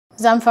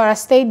Zamfara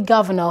State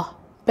Governor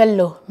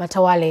Bello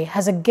Matawalle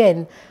has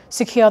again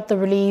secured the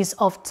release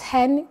of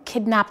 10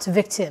 kidnapped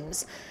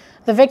victims.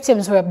 The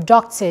victims were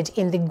abducted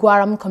in the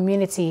Gwaram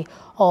community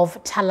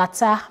of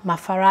Talata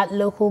Mafara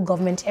local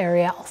government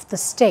area of the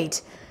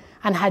state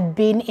and had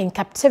been in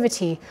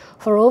captivity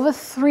for over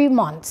 3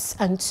 months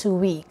and 2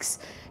 weeks.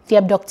 The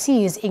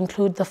abductees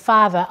include the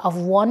father of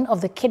one of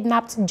the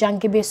kidnapped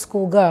Jangibe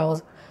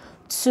schoolgirls,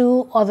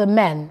 2 other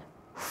men,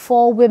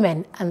 4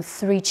 women and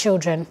 3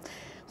 children.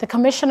 The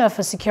Commissioner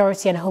for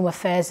Security and Home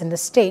Affairs in the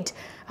state,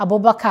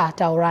 Abubakar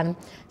Dauran,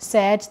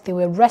 said they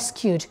were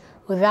rescued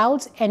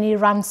without any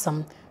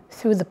ransom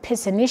through the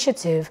peace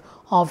initiative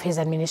of his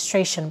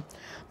administration.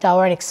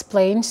 Dauran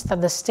explained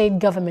that the state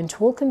government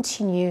will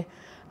continue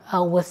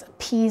with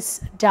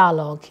peace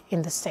dialogue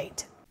in the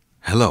state.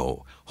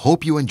 Hello,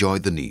 hope you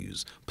enjoyed the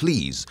news.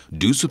 Please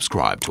do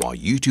subscribe to our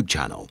YouTube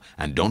channel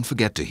and don't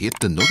forget to hit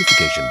the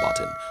notification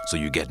button so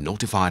you get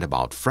notified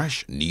about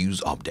fresh news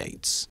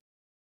updates.